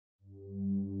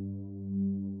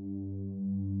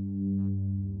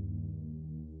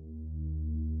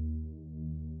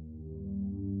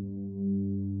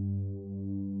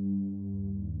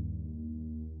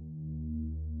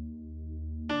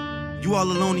you all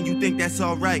alone and you think that's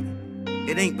alright.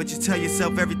 It ain't, but you tell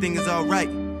yourself everything is alright.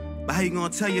 But how you gonna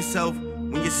tell yourself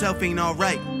when yourself ain't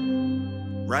alright?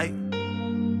 Right?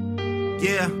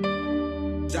 Yeah.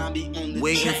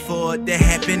 Waiting for it to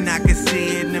happen, I can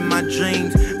see it in my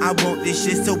dreams. I want this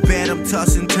shit so bad, I'm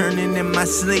tossing, turning in my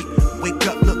sleep. Wake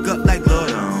up, look up like,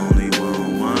 Lord, I only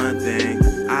want one thing.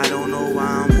 I don't know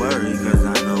why I'm worried, cause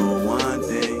I know one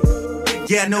thing.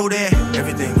 Yeah, I know that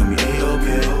everything gonna be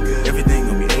A-okay. Everything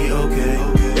gonna be A-okay.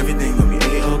 Everything gonna be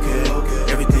A-okay.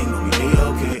 Everything gonna be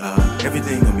A-okay.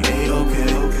 Everything gonna be A-okay.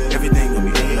 Everything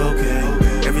gonna be A-okay.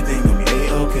 Everything gonna be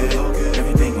A-okay.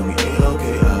 Everything gonna be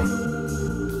A-okay.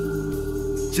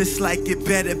 Just like it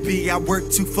better be. I work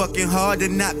too fucking hard to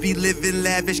not be living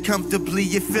lavish comfortably.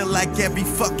 It feel like every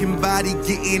fucking body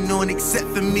getting on except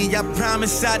for me. I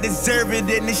promise I deserve it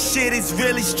and this shit is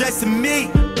really stressing me.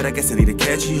 But I guess I need a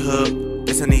catchy hook.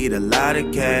 Guess I need a lot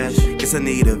of cash. Guess I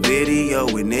need a video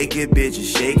with naked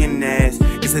bitches shaking ass.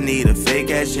 Guess I need a fake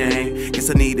ass chain.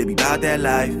 Guess I need to be about that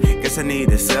life. Guess I need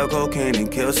to sell cocaine and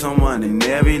kill someone in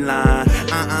every line.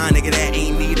 Nigga, that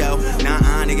ain't me though.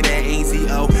 Nah, nigga, that ain't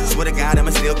Z.O. Swear to God, I'ma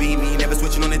still be me. Never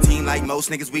switching on the team like most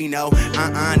niggas we know.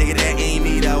 Nigga, that ain't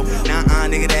me though. Nah,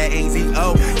 nigga, that ain't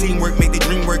Z.O. Teamwork make the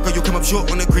dream work, or you come up short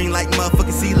on the green like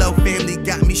motherfucking CeeLo. Family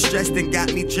got me stressed and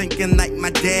got me drinking like my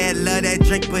dad. Love that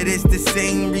drink, but it's the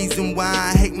same reason why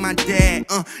I hate my dad.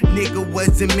 Nigga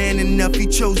wasn't man enough, he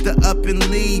chose to up and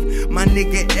leave. My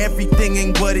nigga, everything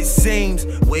ain't what it seems.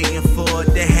 Waiting for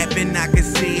it to happen, I can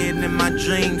see it in my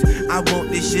dreams. I want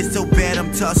this shit so bad,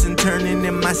 I'm tossing, turning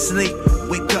in my sleep.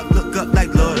 Wake up, look up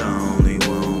like, Lord, I only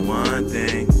want one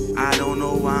thing. I don't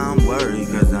know why I'm worried,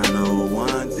 cause I know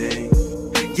one thing.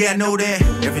 Yeah, I know that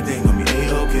everything gonna be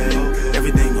A-okay.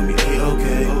 Everything gonna be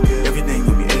A-okay. Everything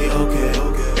gonna be A-okay.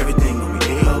 Everything gonna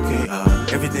be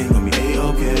A-okay. Everything gonna be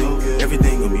A-okay.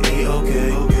 Everything gonna be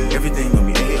A-okay. Everything gonna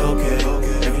be A-okay.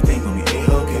 Everything gonna be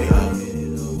A-okay.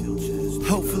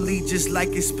 Hopefully just like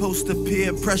it's supposed to.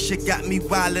 Peer pressure got me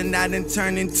wildin'. I done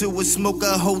turned into a smoker.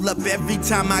 Hold up, every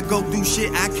time I go through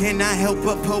shit I cannot help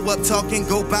but pull up, talking,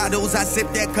 go bottles. I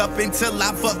sip that cup until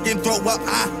I fucking throw up.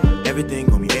 Everything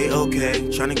gon' be A-okay.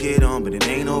 Tryna get on, but it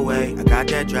ain't no way. I got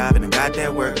that drive and I got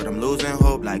that work, but I'm losing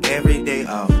hope like every day.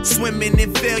 Swimming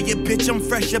in failure, bitch. I'm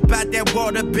fresh up out that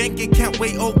water. Bank account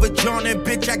way overdrawn, and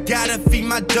bitch, I gotta feed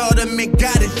my daughter. Man,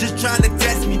 God is just tryna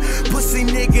test me. Pussy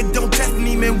nigga, don't test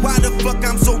me, man. Why the fuck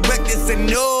I'm so reckless and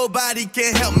nobody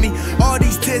can help me? All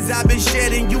these tears I've been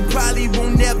shedding, you probably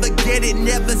won't never get it.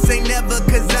 Never say never,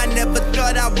 cause I never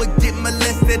thought I would get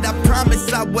molested. I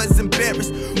promise I was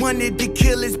embarrassed. Wanted to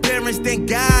kill his parents. Thank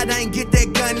God I ain't get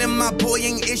that gun and my boy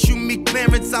ain't issue me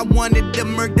clearance. I wanted to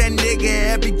murk that nigga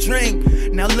every drink.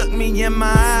 Now look me in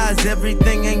my eyes,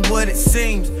 everything ain't what it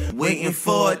seems. Waiting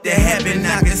for it to happen,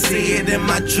 I can see it in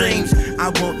my dreams.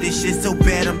 I want this shit so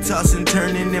bad, I'm tossing,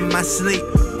 turning in my sleep.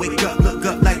 Wake up, look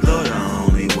up like, Lord, I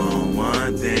only want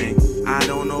one thing. I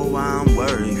don't know why I'm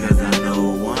worried, cause I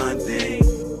know one thing.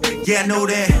 Yeah, I know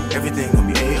that everything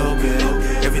gonna be A-okay.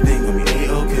 Everything gonna be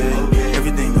A-okay.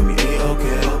 Everything gonna be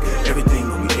A-okay. Everything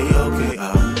gonna be A-okay.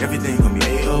 Everything gonna be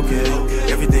A-okay.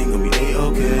 Everything gonna be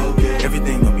A-okay.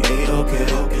 Everything gonna be A-okay.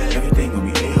 Everything gonna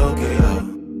be A-okay.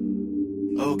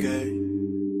 Okay.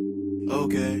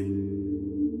 Okay.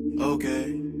 Okay.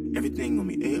 Everything gonna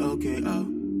be A-okay.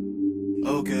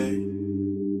 Okay.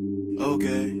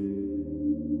 Okay.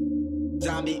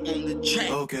 Zombie on the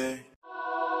track. Okay.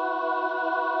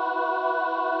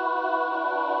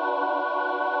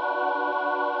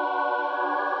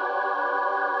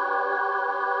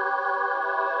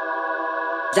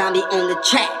 Zombie on the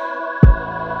track.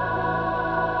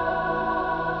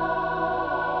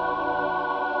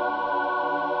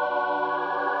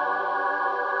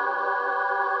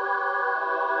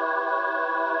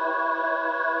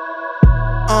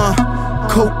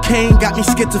 Cocaine got me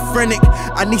schizophrenic.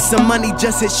 I need some money,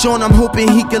 just hit Sean, I'm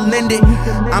hoping he can lend it.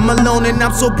 I'm alone and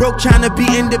I'm so broke, trying to be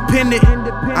independent.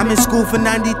 I'm in school for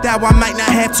 90,000, I might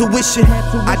not have tuition.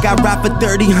 I got robbed for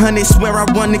 30, swear I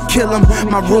wanna kill him.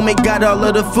 My roommate got all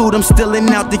of the food, I'm still in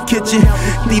out the kitchen.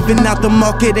 Leaving out the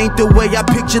market ain't the way I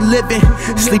picture living.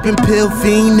 Sleeping pill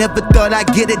fiend, never thought I'd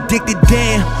get addicted,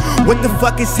 damn. What the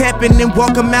fuck is happening?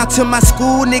 Walk 'em out to my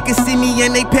school, niggas see me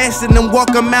and they passing them.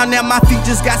 Walk 'em out, now my feet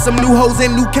just got some new hoes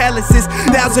 1,000 new calluses.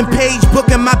 1,000-page book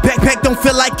in my backpack, don't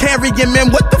feel like carrying, man.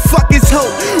 What the fuck is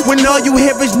hope? When all you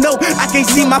hear is no, I can't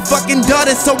see my fucking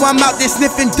daughter, so I'm out there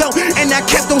sniffing dope. And I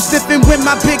kept on sniffing when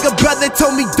my bigger brother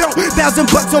told me don't. $1,000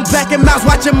 on back and mouths,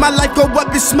 watching my life go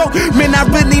up in smoke. Man, I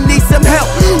really need some help.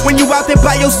 When you out there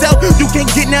by yourself, you can't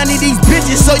get none of these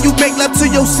bitches, so you make love to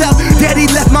yourself. Daddy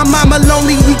left my mama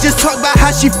lonely, we just talked about how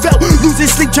she felt. Losing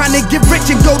sleep, trying to get rich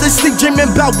and go to sleep,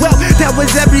 dreaming about wealth. That was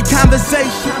every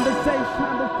conversation.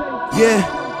 Yeah,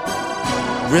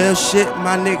 real shit,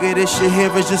 my nigga, this shit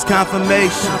here is just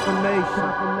confirmation.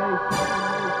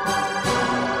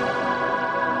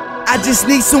 I just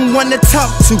need someone to talk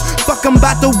to. Fuck, I'm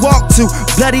about to walk to.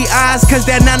 Bloody eyes, cause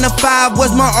that 9 to 5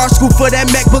 was my art school for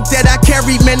that MacBook that I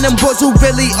carried. Man, them boys who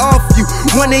really off you.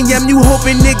 1 AM, you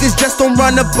hoping niggas just don't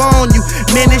run up on you.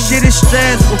 Man, this shit is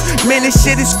stressful. Man, this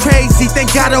shit is crazy.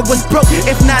 Thank God I was broke.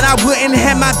 If not, I wouldn't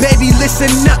have my baby.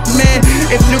 Listen up, man.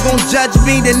 If you gon' judge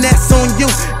me, then that's on you.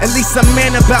 At least I'm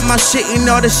man about my shit and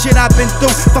all the shit I've been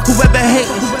through. Fuck whoever hate.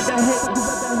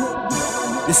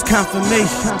 This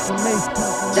confirmation.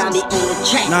 Zombie on the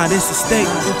track. Nah, this is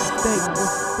statement.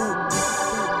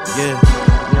 Yeah.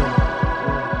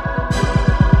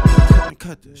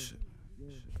 Cut this shit.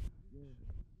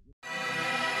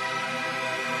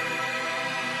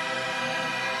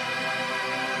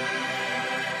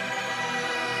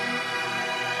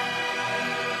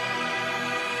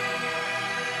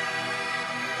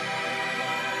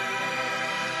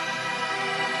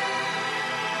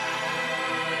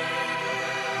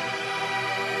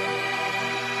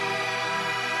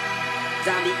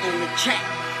 Zombie on the track.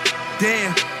 Damn,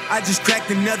 I just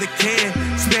cracked another can.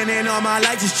 Spending all my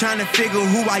life just trying to figure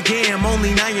who I am.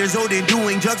 Only 9 years old and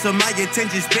doing drugs on my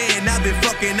attention span. I've been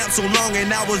fucking up so long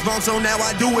and I was wrong, so now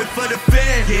I do it for the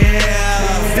fam.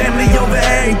 Yeah, family over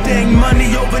everything,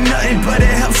 money over nothing, but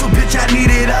it helps, so bitch I need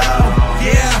it all.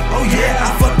 Yeah, oh yeah,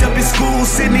 I fucked up in school,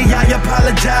 Sydney, I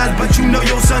apologize, but you know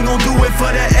your son gon' do it for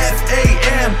the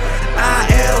FAMILY.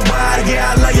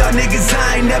 Yeah, I love y'all niggas,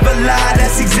 I ain't never lied.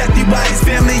 That's exactly why it's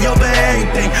family over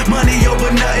everything, money over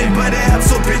nothing, but it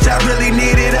helps, so bitch I really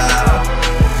need it all.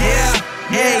 Yeah,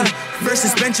 yeah. First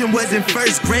suspension was in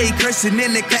 1st grade, cursing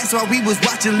in the class while we was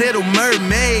watching Little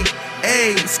Mermaid.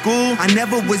 Hey, school, I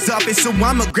never was off it, so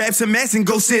I'ma grab some ass and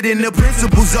go sit in the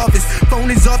principal's office. Phone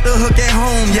is off the hook at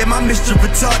home, yeah, my mistress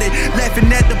retarded. Laughing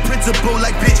at the principal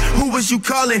like, bitch, who was you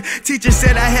calling? Teacher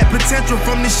said I had potential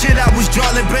from the shit I was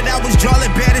drawing, but I was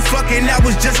drawing bad as fuck and I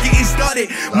was just getting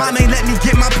started. Mom ain't let me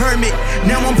get my permit,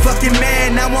 now I'm fucking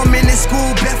mad. Now I'm in the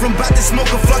school bathroom, about to smoke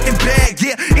a fucking bag.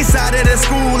 Yeah, inside of the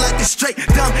school like a straight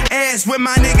dumb ass. When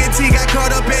my nigga T got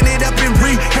caught up, ended up in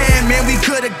rehab. Man, we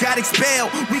could've got expelled,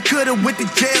 we could've went to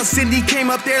jail. Cindy came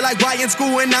up there like, why in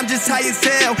school? And I'm just high as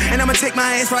hell. And I'ma take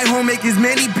my ass right home, make as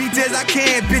many beats as I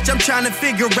can. Bitch, I'm trying to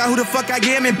figure out who the fuck I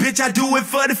am, and bitch, I do it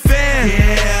for the fam.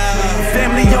 Yeah,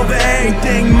 family over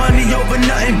everything, money over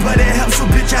nothing, but it helps, so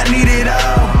bitch, I need it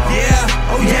all.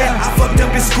 Yeah, oh yeah, I fucked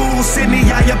up in school, Sydney,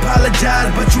 I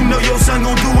apologize, but you know your son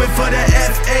gon' do it for the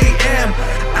FAMILY.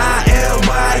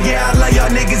 Yeah, I love y'all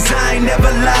niggas, I ain't never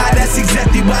lied. That's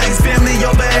exactly why it's family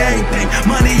over everything,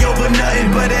 money over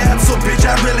nothing, but it helps, so bitch,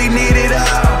 I really need it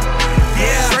all.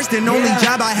 Yeah. First and only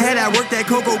job I had, I worked at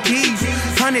Coco Keys.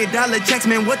 $100 checks,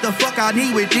 man, what the fuck I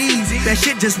need with these? That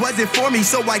shit just wasn't for me,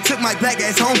 so I took my black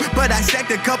ass home. But I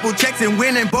stacked a couple checks and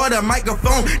went and bought a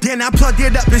microphone. Then I plugged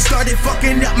it up and started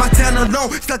fucking up my town alone.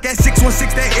 Stuck at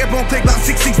 616, that airborne click, about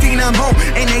 616, I'm home.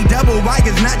 And they double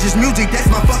wires, not just music, that's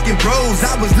my fucking bros.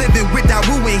 I was living with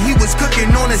Daru and he was cooking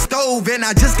on the stove. And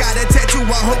I just got a tattoo,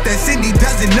 I hope that Cindy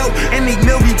doesn't know. And Meek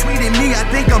Mill retweeted me, I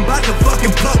think I'm about to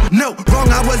fucking blow. No,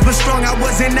 wrong I was, but strong I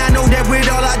wasn't. I know that with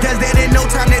all I does that in no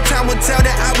time, that time will tell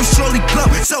that I was surely blow.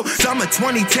 So summer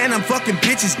 2010, I'm fucking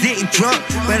bitches getting drunk,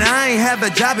 but I ain't have a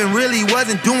job and really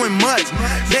wasn't doing much.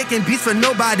 Making beats for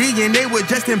nobody and they were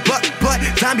just in buck. But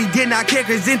Zombie did not care,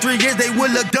 cause in 3 years they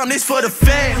would look dumb. This for the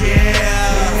fam.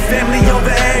 Yeah, family over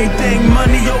everything,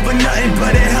 money over nothing,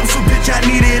 but it helps, so bitch I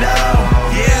need it all.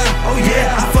 Yeah, oh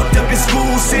yeah, I fucked up in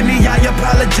school, Sydney, I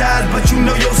apologize, but you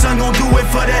know your son gon' do it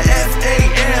for the FAMILY.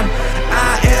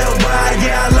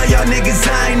 Yeah, I love y'all niggas,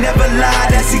 I ain't never lied.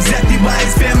 That's exactly why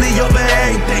it's family over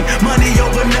everything, money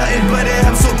over nothing, but it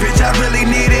helps, so bitch, I really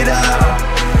need it all.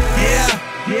 Yeah,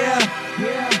 yeah.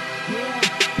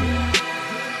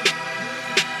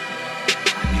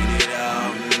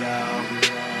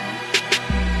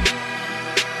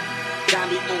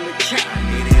 Zombie on the track. I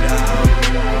need it all.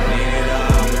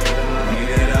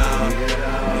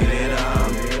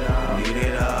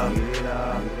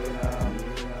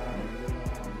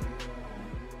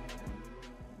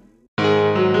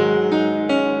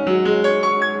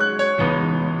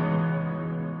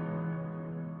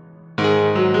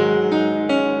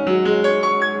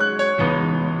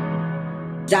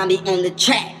 Zombie on the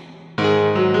track.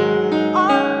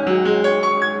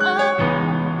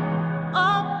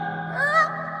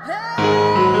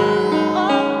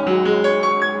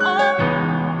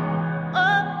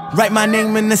 Write my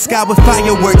name in the sky with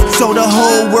fireworks, so the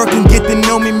whole world can get to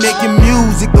know me making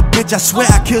music. But bitch, I swear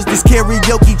I kills this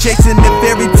karaoke, chasing the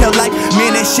fairy tale life.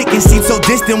 Man, that shit can seem so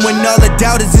distant when all the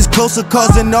doubt is closer,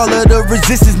 causing all of the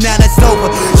resistance. Now that's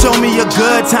over. Show me a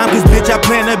good time, cause bitch, I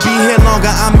plan to be here longer.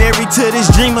 I'm married to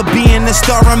this dream of being a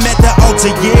star. I'm at the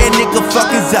altar, yeah, nigga, fuck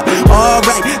is up.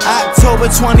 Alright, October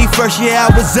 21st, yeah, I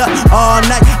was up all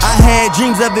night. I had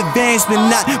dreams of advancement,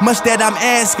 not much that I'm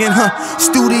asking, huh?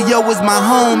 Studio was my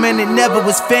home and it never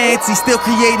was fancy. Still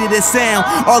created a sound,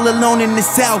 all alone in the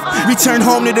South. Return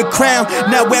home to the crown.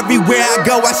 Now everywhere I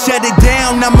go, I shut it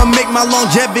down. I'ma make my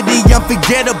longevity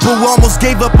unforgettable. Almost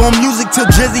gave up on music till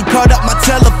Drizzy called up my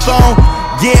telephone.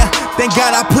 Yeah, thank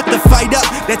God I put the fight up.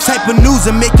 That type of news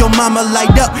will make your mama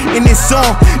light up in this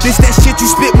song. This that shit you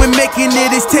spit when making it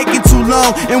is taking too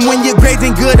long. And when your grades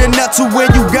ain't good enough to where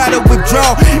you gotta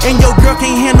withdraw. And your girl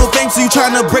can't handle things, so you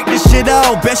tryna break this shit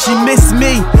off. Bet she miss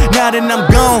me, now that I'm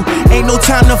gone. Ain't no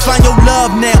time to find your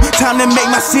love now. Time to make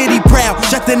my city proud.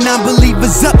 Shut the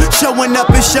non-believers up, showing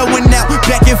up and showing out.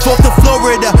 Back and forth to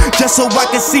Florida, just so I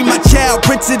can see my child.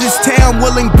 Prince of this town,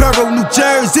 Willingboro, New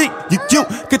Jersey. You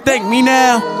could thank me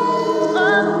now.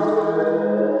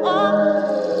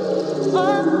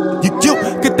 You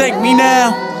could thank me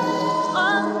now.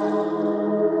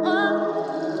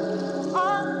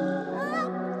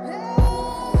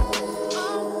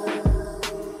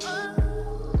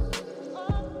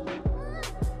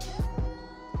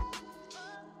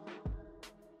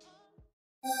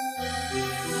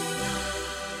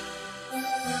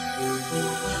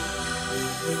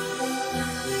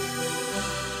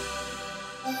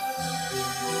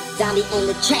 Zombie on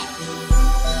the track.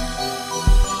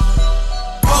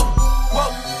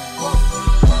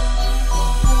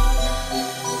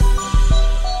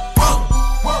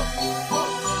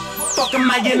 Fuck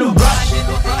am I in a rush?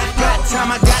 I got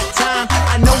time, I got time.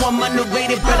 I know I'm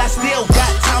underrated, but I still got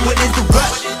time. What is the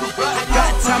rush? I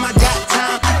got time, I got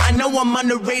time. I know I'm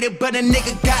underrated, but a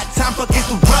nigga got time. Fuck is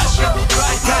the rush?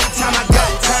 I got time, I got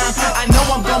time. I know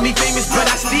I'm gonna be famous, but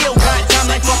I still got time.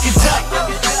 Like fuck it's up.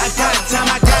 I got time,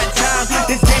 I got time.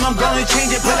 This game I'm gonna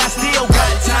change it, but I still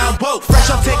got time. Whoa, fresh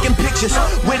off taking pictures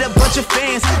with a bunch of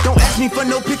fans. Don't ask me for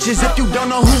no pictures if you don't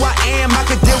know who I am. I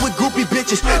could deal with groupie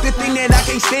bitches. The thing that I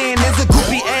can't stand is a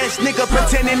groupie ass nigga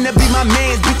pretending to be my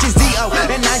man. Bitches ZO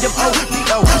and I am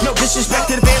OVO. No disrespect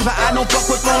to the fans, but I don't fuck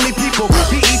with phony people.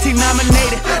 BET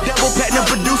nominated, double platinum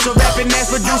producer, rapping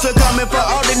ass producer, coming for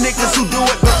all the niggas who do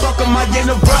it. But fuck am I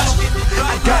in a rush?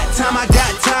 I got time, I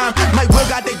got time. Mike Will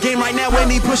got the game right now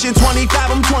when he pushing 25,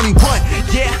 I'm 21.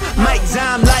 Yeah, Mike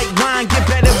Zime like wine, get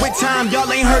better with time. Y'all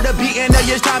ain't heard a beating of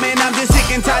your time, and I'm just sick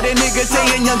and tired of niggas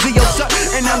saying Young Zio suck.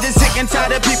 And I'm just sick and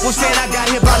tired of people saying I got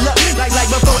hit by luck. Like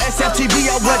before SFTV,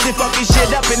 I wasn't fucking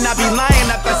shit up, and I be lying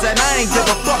if I said I ain't give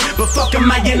a fuck. But fuck am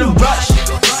I in a rush?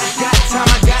 I got time,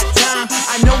 I got time.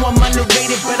 I know I'm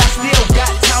underrated, but I still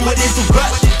got time. What is the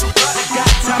rush? I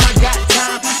got time, I got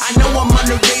time. I know I'm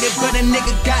underrated, but a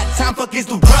nigga got time. Fuck is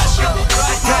the rush?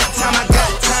 I got time, I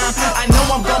got time. I know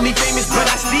I'm gonna be famous, but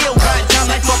I still got time.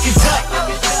 Like fuck is up?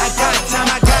 I got time,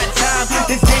 I got time.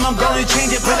 This game I'm gonna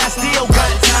change it, but I still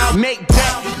got time. Make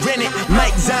that, rent it,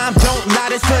 Mike Zime, don't lie.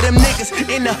 This for them niggas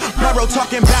in the borough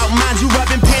talking about mines. You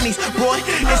rubbing pennies, boy.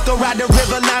 It's the ride the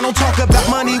river line. Don't talk about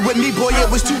money with me, boy. It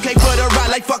was 2K for the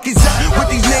ride. Like fuck is up with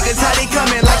these niggas? How they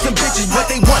coming like some bitches? What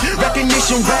they want?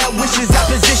 Recognition, rare wishes,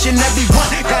 opposition. Everyone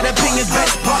got opinions,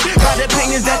 best part. Got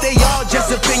opinions that they all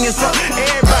just opinions. Fuck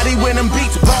everybody with them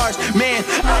beats, bars. Man,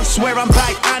 I swear I'm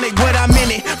bionic. What I'm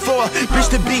in it for?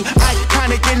 Bitch to be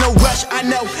iconic in no rush. I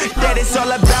know that it's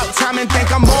all about time and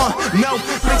think I'm on. No,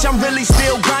 bitch, I'm really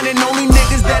still grinding. Only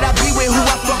niggas that I be with who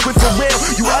I fuck with for real.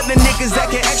 You other niggas that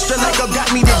get extra like I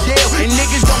got me the deal. And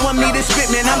niggas don't want me to spit,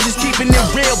 man, I'm just keeping it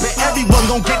real. But everyone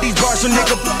gon' get these bars, so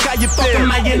nigga, fuck how you feel. Fuck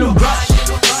am I in a rush?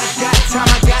 I got time,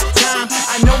 I got time.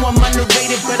 I know I'm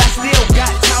underrated, but I still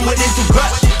got time. What is the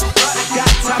rush? I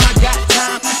got time, I got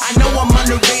time. I know I'm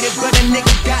underrated, but a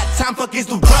nigga got time. Fuck is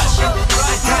the rush? I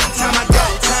got time, I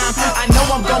got time. I know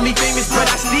I'm gonna be famous, but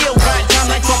I still got time.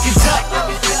 Like fuck is up?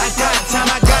 I got time,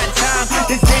 I got time.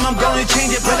 This game I'm gonna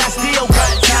change it, but I still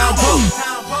got time. Whoa.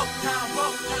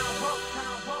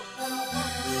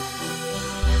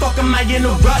 Fuck am I in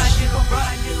a rush?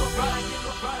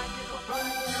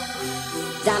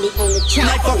 Zombie on the track.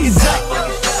 Like fuck is up?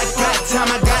 I got time,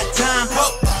 I got time.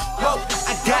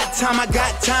 I got time, I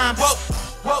got time.